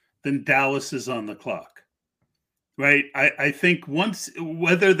 then Dallas is on the clock, right? I think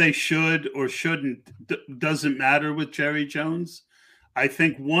whether they should or shouldn't doesn't matter with Jerry Jones. I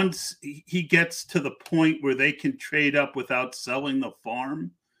think once he gets to the point where they can trade up without selling the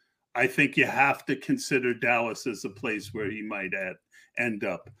farm, I think you have to consider Dallas as a place where he might end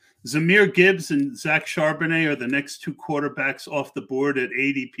up. Zamir Gibbs and Zach Charbonnet are the next 2 quarterbacks off the board at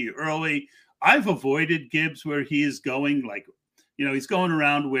ADP early. I've avoided Gibbs where he is going. Like, he's going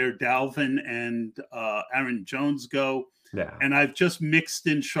around where Dalvin and Aaron Jones go. Yeah. And I've just mixed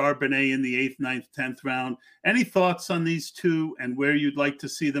in Charbonnet in the 8th, 9th, 10th round. Any thoughts on these two and where you'd like to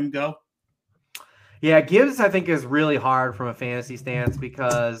see them go? Yeah, Gibbs, I think, is really hard from a fantasy stance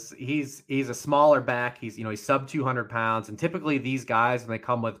because he's a smaller back. He's sub 200 pounds. And typically these guys, when they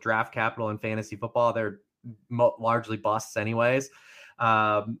come with draft capital in fantasy football, they're largely busts anyways.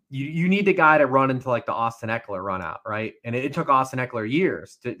 You need a guy to run into like the Austin Eckler run out, right? And it took Austin Eckler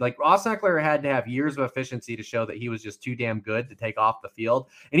years Austin Eckler had to have years of efficiency to show that he was just too damn good to take off the field.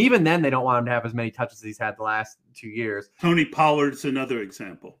 And even then they don't want him to have as many touches as he's had the last 2 years. Tony Pollard's another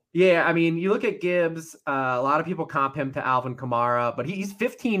example. Yeah, I mean, you look at Gibbs, a lot of people comp him to Alvin Kamara, but he's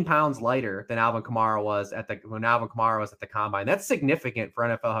 15 pounds lighter than Alvin Kamara was when Alvin Kamara was at the combine. That's significant for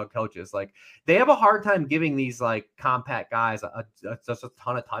NFL head coaches. Like, they have a hard time giving these like compact guys just a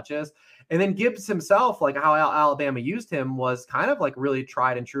ton of touches. And then Gibbs himself, like how Alabama used him, was kind of like really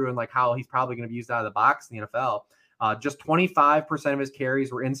tried and true, and like how he's probably going to be used out of the box in the NFL. Just 25% of his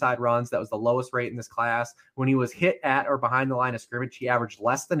carries were inside runs. That was the lowest rate in this class. When he was hit at or behind the line of scrimmage, he averaged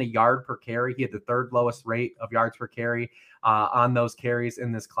less than a yard per carry. He had the third lowest rate of yards per carry on those carries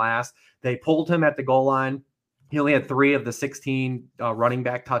in this class. They pulled him at the goal line. He only had 3 of the 16 running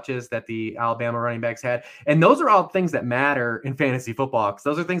back touches that the Alabama running backs had. And those are all things that matter in fantasy football, because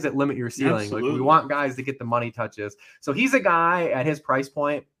those are things that limit your ceiling. Absolutely. Like, we want guys to get the money touches. So he's a guy at his price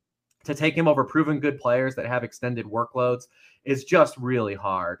point. To take him over proven good players that have extended workloads is just really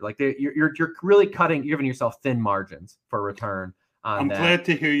hard. Like, you're really giving yourself thin margins for return on I'm that. glad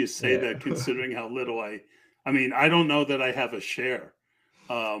to hear you say that, considering how little I mean, I don't know that I have a share.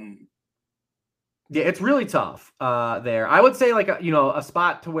 Yeah, it's really tough there. I would say, like, a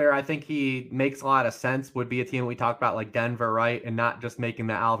spot to where I think he makes a lot of sense would be a team we talked about, like Denver, right? And not just making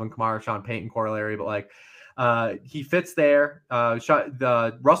the Alvin Kamara, Sean Payton corollary, but like, he fits there.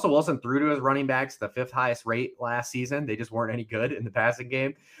 Russell Wilson threw to his running backs the 5th highest rate last season. They just weren't any good in the passing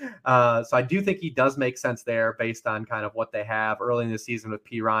game. So I do think he does make sense there based on kind of what they have early in the season with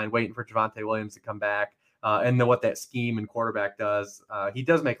P. Ryan, waiting for Javonte Williams to come back, and then what that scheme and quarterback does. He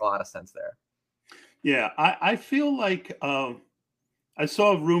does make a lot of sense there. Yeah, I feel like I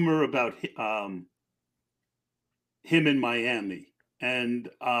saw a rumor about him in Miami. And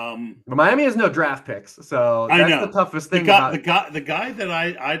Miami has no draft picks, so that's the toughest thing. The guy that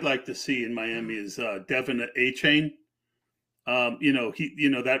I'd like to see in Miami is Devin A-Chain.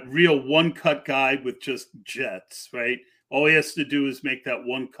 That real one cut guy with just jets, right? All he has to do is make that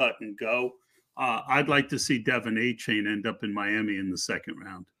one cut and go. I'd like to see Devin A-Chain end up in Miami in the 2nd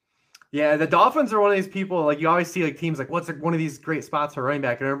round. Yeah, the Dolphins are one of these people, like, you always see like teams like, what's one of these great spots for running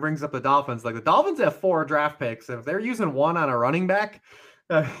back? And everyone brings up the Dolphins. Like, the Dolphins have 4 draft picks. If they're using 1 on a running back,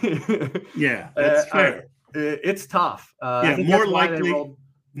 yeah, that's fair. It's tough. More likely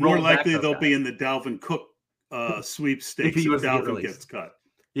they'll be in the Dalvin Cook sweepstakes if Dalvin gets cut.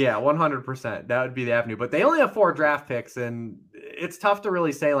 Yeah, 100%. That would be the avenue. But they only have 4 draft picks, and it's tough to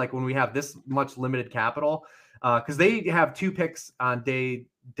really say, like, when we have this much limited capital, because they have 2 picks on day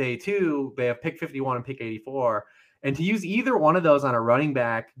 2, they have pick 51 and pick 84. And to use either one of those on a running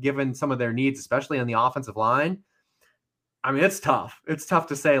back, given some of their needs, especially on the offensive line, I mean, it's tough. It's tough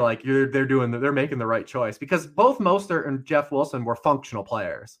to say, like, they're making the right choice, because both Mostert and Jeff Wilson were functional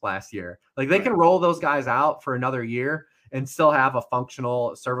players last year. Like, they can roll those guys out for another year and still have a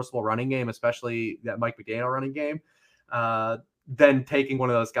functional, serviceable running game, especially that Mike McDaniel running game. Then taking one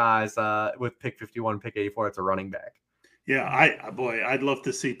of those guys with pick 51 and pick 84, it's a running back. Yeah, I'd love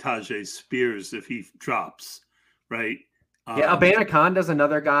to see Tajay Spears if he drops, right? Abanaconda's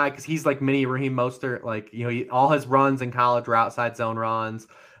another guy, because he's like mini Raheem Mostert. Like, all his runs in college were outside zone runs.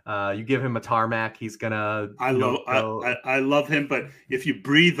 You give him a tarmac, he's gonna. I love him, but if you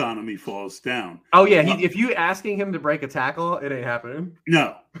breathe on him, he falls down. Oh yeah, if you asking him to break a tackle, it ain't happening.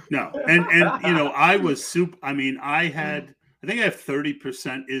 No, and I was super. I mean, I have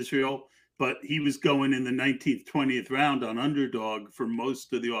 30% Israel. But he was going in the 19th, 20th round on underdog for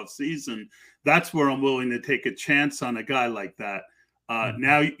most of the offseason. That's where I'm willing to take a chance on a guy like that.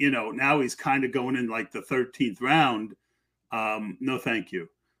 Now he's kind of going in like the 13th round. No, thank you.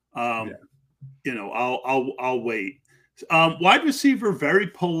 I'll wait. Wide receiver, very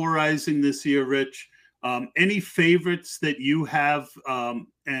polarizing this year, Rich. Any favorites that you have?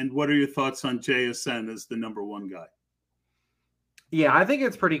 And what are your thoughts on JSN as the number 1 guy? Yeah, I think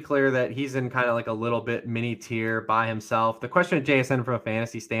it's pretty clear that he's in kind of like a little bit mini tier by himself. The question of JSN from a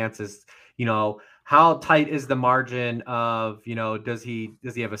fantasy stance is, how tight is the margin of, does he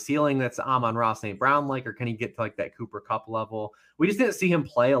have a ceiling that's Amon-Ra St. Brown like, or can he get to like that Cooper Kupp level? We just didn't see him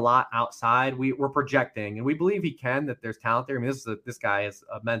play a lot outside. We're projecting, and we believe he can, that there's talent there. I mean, this guy is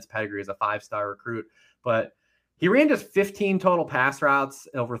a men's pedigree, is a 5-star recruit, but he ran just 15 total pass routes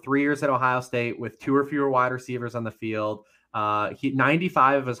over 3 years at Ohio State with 2 or fewer wide receivers on the field.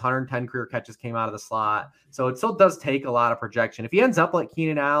 95 of his 110 career catches came out of the slot. So it still does take a lot of projection. If he ends up like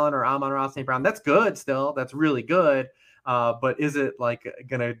Keenan Allen or Amon-Ra St. Brown, that's good still. That's really good. But is it like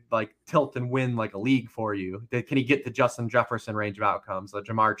going to like tilt and win like a league for you? Can he get the Justin Jefferson range of outcomes, the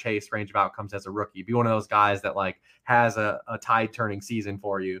Jamar Chase range of outcomes as a rookie? Be one of those guys that like has a tide turning season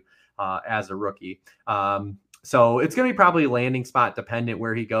for you as a rookie. So it's going to be probably landing spot dependent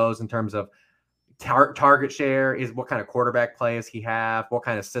where he goes in terms of target share is, what kind of quarterback play does he have, what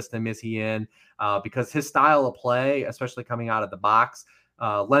kind of system is he in, because his style of play, especially coming out of the box,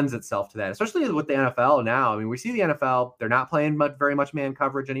 lends itself to that, especially with the NFL now. I mean, we see the NFL, they're not playing very much man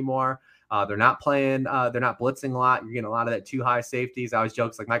coverage anymore. They're not blitzing a lot. You're getting a lot of that too high safeties. I always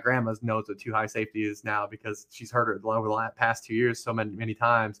joke, like my grandma knows what too high safety is now because she's heard it over the past 2 years so many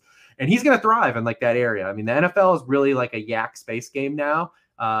times. And he's going to thrive in like that area. I mean, the NFL is really like a yak space game now.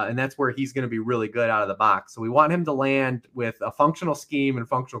 And that's where he's going to be really good out of the box. So we want him to land with a functional scheme and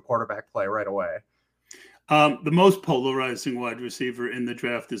functional quarterback play right away. The most polarizing wide receiver in the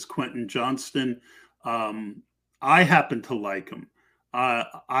draft is Quentin Johnston. I happen to like him.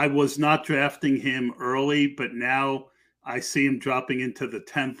 I was not drafting him early, but now I see him dropping into the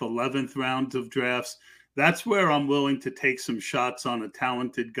 10th, 11th rounds of drafts. That's where I'm willing to take some shots on a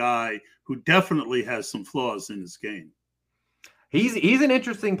talented guy who definitely has some flaws in his game. He's an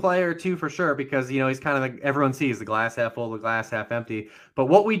interesting player too, for sure, because, you know, he's kind of like, everyone sees the glass half full, the glass half empty. But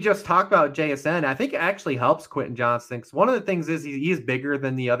what we just talked about, JSN, I think it actually helps Quentin Johnston, because one of the things is he is bigger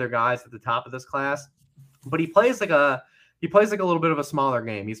than the other guys at the top of this class, but he plays like a little bit of a smaller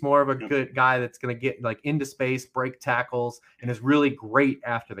game. He's more of a good guy that's going to get like into space, break tackles, and is really great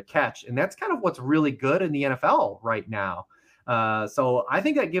after the catch. And that's kind of what's really good in the NFL right now. So I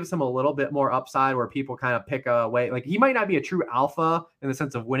think that gives him a little bit more upside where people kind of pick away. Like, he might not be a true alpha in the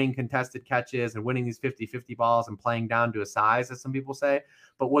sense of winning contested catches and winning these 50-50 balls and playing down to a size, as some people say.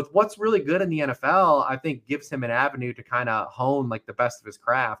 But with what's really good in the NFL, I think gives him an avenue to kind of hone like the best of his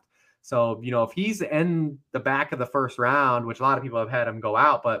craft. So, you know, if he's in the back of the first round, which a lot of people have had him go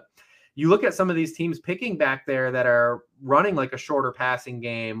out, but you look at some of these teams picking back there that are running like a shorter passing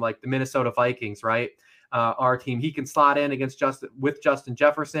game, like the Minnesota Vikings, right? Our team, he can slot in against Justin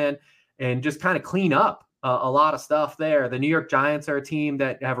Jefferson and just kind of clean up a lot of stuff there. The New York Giants are a team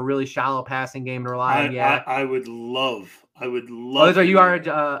that have a really shallow passing game to rely on. I would love. Oh, so you are a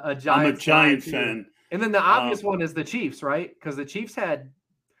Giants. I'm a Giant fan. And then the obvious one is the Chiefs, right? Because the Chiefs had,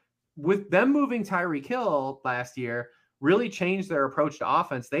 with them moving Tyreek Hill last year, really changed their approach to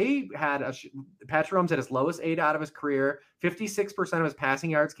offense. They had Patrick Mahomes at his lowest 8 out of his career. 56% of his passing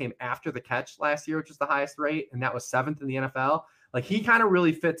yards came after the catch last year, which is the highest rate, and that was 7th in the NFL. Like, he kind of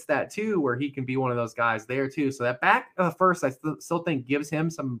really fits that too, where he can be one of those guys there too. So that back first, I still think gives him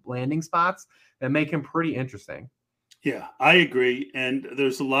some landing spots that make him pretty interesting. Yeah, I agree, and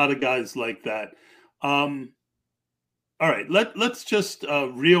there's a lot of guys like that. All right, let's just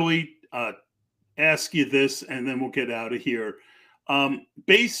really ask you this, and then we'll get out of here.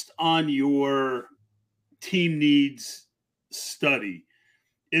 Based on your team needs study,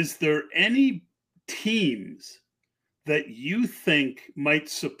 is there any teams that you think might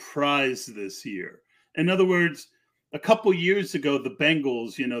surprise this year? In other words, a couple years ago, the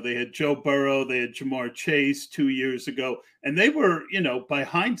Bengals, you know, they had Joe Burrow, they had Jamar Chase 2 years ago, and they were, you know, by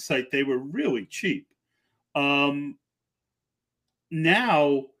hindsight, they were really cheap.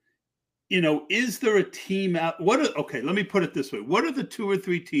 Now, you know, is there a team out? Okay, let me put it this way. What are the 2 or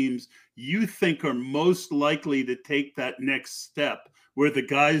 3 teams you think are most likely to take that next step where the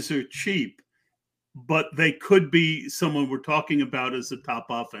guys are cheap, but they could be someone we're talking about as a top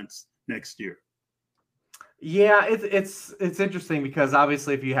offense next year? Yeah, it's interesting because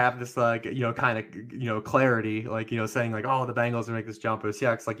obviously if you have this like, you know, kind of, you know, clarity, like, you know, saying like, oh, the Bengals are make this jump,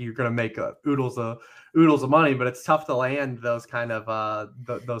 yeah, it's like you're gonna make oodles of money, but it's tough to land those kind of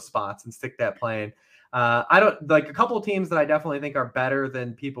those spots and stick that plane. I don't like a couple of teams that I definitely think are better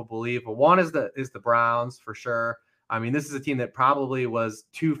than people believe. But one is the Browns for sure. I mean, this is a team that probably was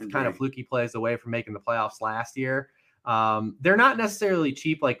 2 kind of fluky plays away from making the playoffs last year. They're not necessarily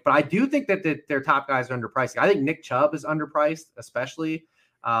cheap, but I do think that their top guys are underpriced. I think Nick Chubb is underpriced, especially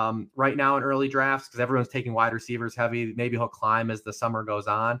right now in early drafts, because everyone's taking wide receivers heavy. Maybe he'll climb as the summer goes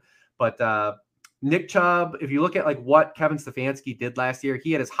on. But Nick Chubb, if you look at like what Kevin Stefanski did last year,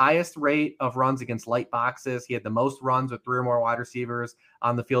 he had his highest rate of runs against light boxes. He had the most runs with 3 or more wide receivers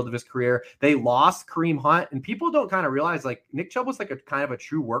on the field of his career. They lost Kareem Hunt, and people don't kind of realize like Nick Chubb was like a kind of a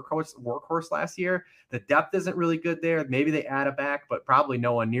true workhorse last year. The depth isn't really good there. Maybe they add it back, but probably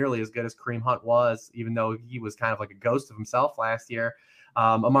no one nearly as good as Kareem Hunt was, even though he was kind of like a ghost of himself last year.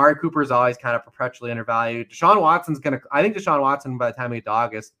 Amari Cooper is always kind of perpetually undervalued. I think Deshaun Watson, by the time we get to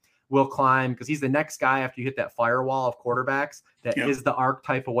August, will climb because he's the next guy after you hit that firewall of quarterbacks that is the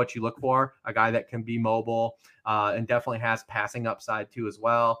archetype of what you look for, a guy that can be mobile and definitely has passing upside too as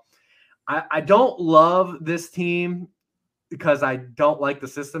well. I don't love this team because I don't like the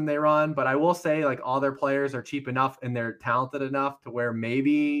system they run, but I will say like all their players are cheap enough and they're talented enough to where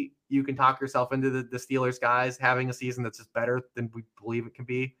maybe you can talk yourself into the Steelers guys having a season that's just better than we believe it can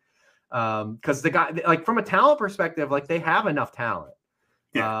be. Because the guy, like from a talent perspective, like they have enough talent.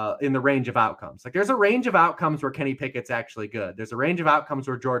 In the range of outcomes. Like there's a range of outcomes where Kenny Pickett's actually good. There's a range of outcomes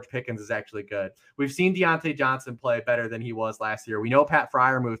where George Pickens is actually good. We've seen Deontay Johnson play better than he was last year. We know Pat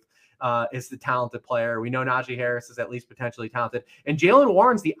Freiermuth is the talented player. We know Najee Harris is at least potentially talented. And Jaylen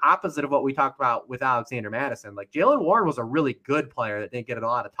Warren's the opposite of what we talked about with Alexander Mattison. Like Jaylen Warren was a really good player that didn't get a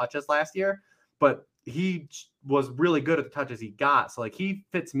lot of touches last year, but he was really good at the touches he got. So like he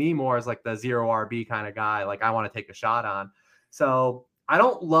fits me more as like the zero RB kind of guy. Like I want to take a shot on. So I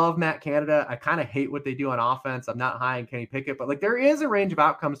don't love Matt Canada. I kind of hate what they do on offense. I'm not high on Kenny Pickett, but like there is a range of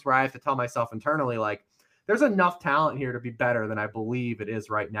outcomes where I have to tell myself internally, like there's enough talent here to be better than I believe it is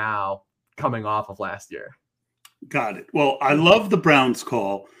right now coming off of last year. Got it. Well, I love the Browns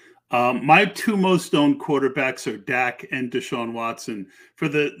call. My two most owned quarterbacks are Dak and Deshaun Watson for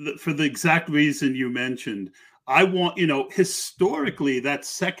the exact reason you mentioned. I want, historically that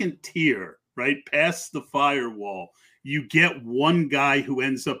second tier, right past the firewall, you get one guy who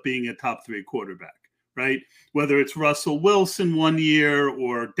ends up being a top 3 quarterback, right? Whether it's Russell Wilson one year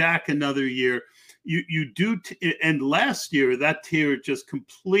or Dak another year, you do. And last year, that tier just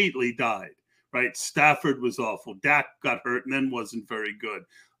completely died, right? Stafford was awful. Dak got hurt and then wasn't very good.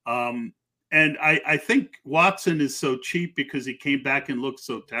 And I think Watson is so cheap because he came back and looked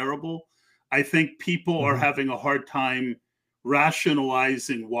so terrible. I think people are having a hard time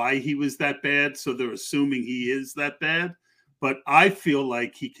rationalizing why he was that bad, so they're assuming he is that bad. But I feel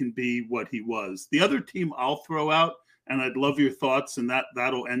like he can be what he was. The other team I'll throw out, and I'd love your thoughts, and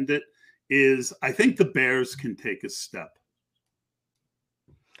that'll end it, is I think the Bears can take a step.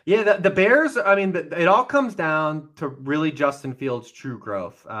 Yeah, the Bears, I mean, it all comes down to really Justin Fields' true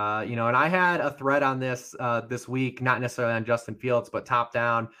growth. And I had a thread on this this week, not necessarily on Justin Fields, but top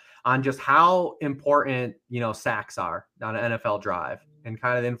down on just how important, sacks are on an NFL drive and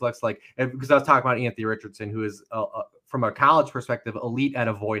kind of the influx, because I was talking about Anthony Richardson, who is from a college perspective, elite at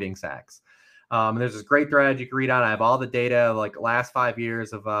avoiding sacks. There's this great thread you can read on. I have all the data, like last 5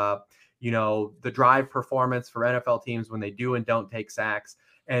 years of, the drive performance for NFL teams when they do and don't take sacks.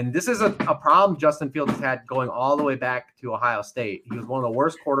 And this is a problem Justin Fields has had going all the way back to Ohio State. He was one of the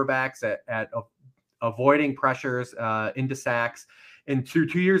worst quarterbacks at avoiding pressures into sacks. In two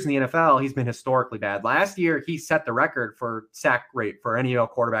years in the NFL, he's been historically bad. Last year, he set the record for sack rate for any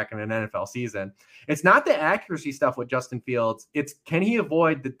quarterback in an NFL season. It's not the accuracy stuff with Justin Fields. It's can he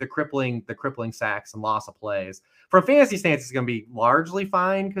avoid the crippling sacks and loss of plays. From a fantasy stance, he's going to be largely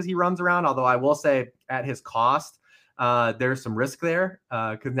fine because he runs around. Although I will say at his cost, there's some risk there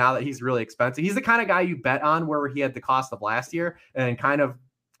because now that he's really expensive, he's the kind of guy you bet on where he had the cost of last year and kind of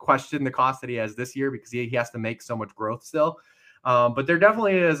question the cost that he has this year because he has to make so much growth still. But there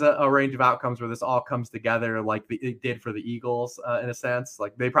definitely is a range of outcomes where this all comes together like it did for the Eagles in a sense.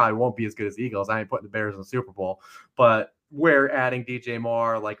 Like they probably won't be as good as the Eagles. I ain't putting the Bears in the Super Bowl, but we're adding DJ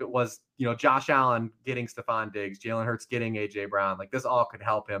Moore like it was, Josh Allen getting Stephon Diggs, Jalen Hurts getting AJ Brown. Like this all could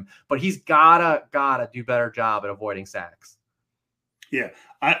help him, but he's gotta do better job at avoiding sacks. Yeah,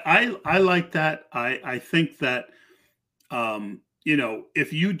 I like that. I think that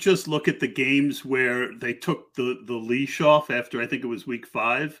if you just look at the games where they took the leash off after, I think it was week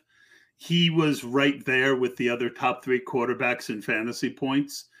 5, he was right there with the other top 3 quarterbacks in fantasy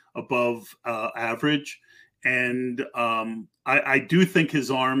points above average. And I do think his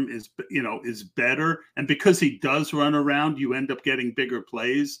arm is better. And because he does run around, you end up getting bigger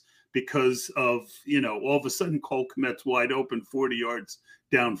plays because of, all of a sudden Cole Kmet's wide open 40 yards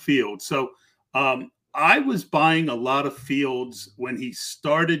downfield. So, I was buying a lot of Fields when he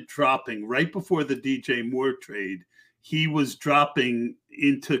started dropping right before the DJ Moore trade. He was dropping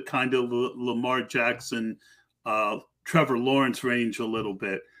into kind of Lamar Jackson, Trevor Lawrence range a little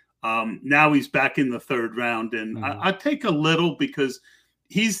bit. Now he's back in the 3rd round, and I take a little because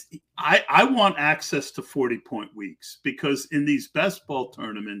I want access to 40-point weeks because in these best ball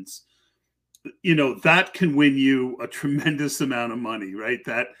tournaments, that can win you a tremendous amount of money, right?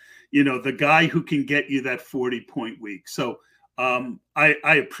 That, the guy who can get you that 40-point week. So I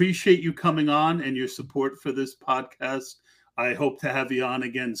appreciate you coming on and your support for this podcast. I hope to have you on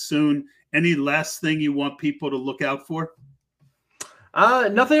again soon. Any last thing you want people to look out for?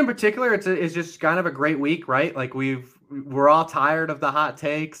 Nothing in particular. It's just kind of a great week, right? Like we're all tired of the hot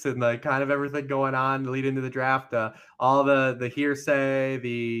takes and the kind of everything going on leading into the draft. All the hearsay,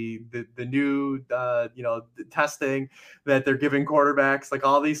 the new the testing that they're giving quarterbacks, like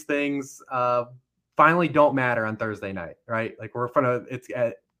all these things finally don't matter on Thursday night, right? Like it's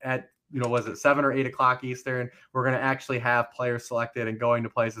at was it 7 or 8 o'clock Eastern? We're going to actually have players selected and going to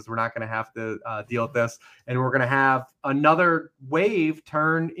places. We're not going to have to deal with this. And we're going to have another wave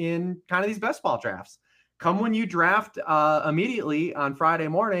turn in kind of these best ball drafts. Come when you draft immediately on Friday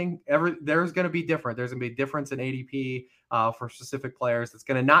morning, there's going to be different. There's going to be a difference in ADP for specific players. It's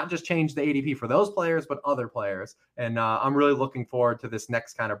going to not just change the ADP for those players, but other players. And I'm really looking forward to this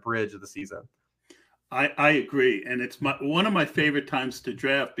next kind of bridge of the season. I agree. And it's one of my favorite times to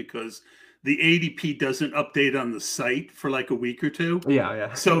draft because the ADP doesn't update on the site for like a week or two.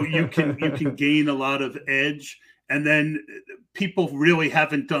 Yeah. So you can gain a lot of edge. And then people really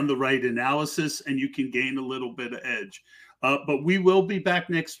haven't done the right analysis, and you can gain a little bit of edge. But we will be back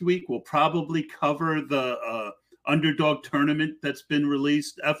next week. We'll probably cover the underdog tournament that's been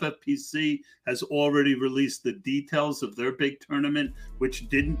released. FFPC has already released the details of their big tournament, which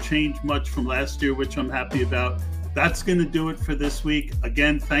didn't change much from last year, which I'm happy about. That's going to do it for this week.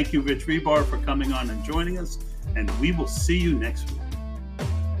 Again, thank you, Rich Hribar, for coming on and joining us, and we will see you next week.